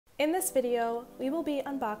In this video, we will be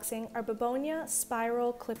unboxing our Bebonia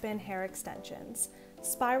Spiral Clip-In Hair Extensions.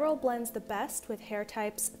 Spiral blends the best with hair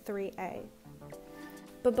types 3A.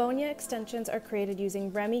 Bebonia extensions are created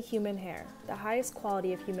using Remy human hair, the highest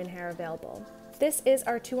quality of human hair available. This is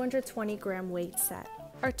our 220 gram weight set.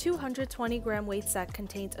 Our 220 gram weight set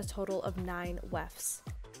contains a total of 9 wefts.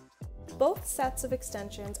 Both sets of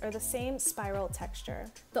extensions are the same spiral texture.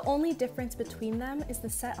 The only difference between them is the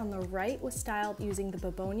set on the right was styled using the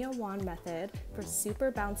Bebonia wand method for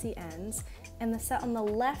super bouncy ends, and the set on the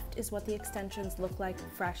left is what the extensions look like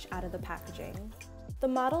fresh out of the packaging. The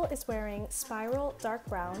model is wearing Spiral Dark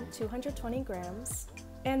Brown 220 grams,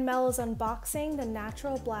 and Mel is unboxing the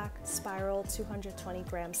Natural Black Spiral 220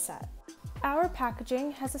 gram set. Our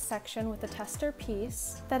packaging has a section with a tester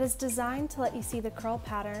piece that is designed to let you see the curl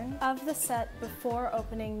pattern of the set before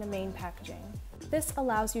opening the main packaging. This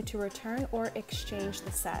allows you to return or exchange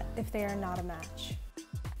the set if they are not a match.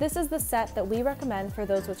 This is the set that we recommend for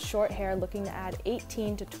those with short hair looking to add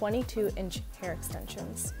 18 to 22-inch hair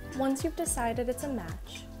extensions. Once you've decided it's a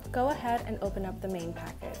match, go ahead and open up the main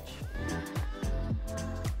package.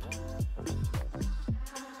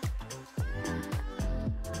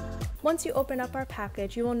 Once you open up our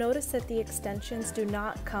package, you will notice that the extensions do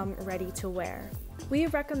not come ready to wear. We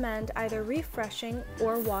recommend either refreshing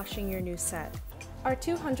or washing your new set. Our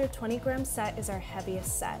 220 gram set is our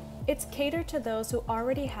heaviest set. It's catered to those who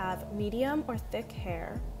already have medium or thick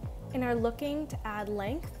hair and are looking to add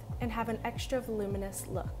length and have an extra voluminous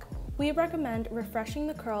look. We recommend refreshing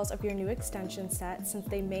the curls of your new extension set since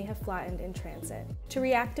they may have flattened in transit. To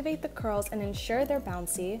reactivate the curls and ensure they're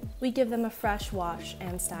bouncy, we give them a fresh wash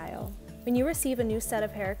and style. When you receive a new set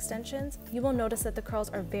of hair extensions, you will notice that the curls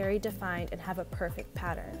are very defined and have a perfect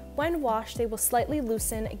pattern. When washed, they will slightly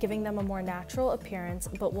loosen, giving them a more natural appearance,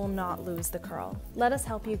 but will not lose the curl. Let us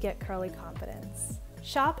help you get curly confidence.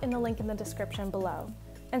 Shop in the link in the description below.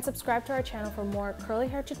 And subscribe to our channel for more curly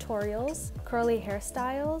hair tutorials, curly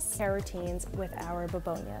hairstyles, hair routines with our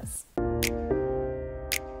Bebonias.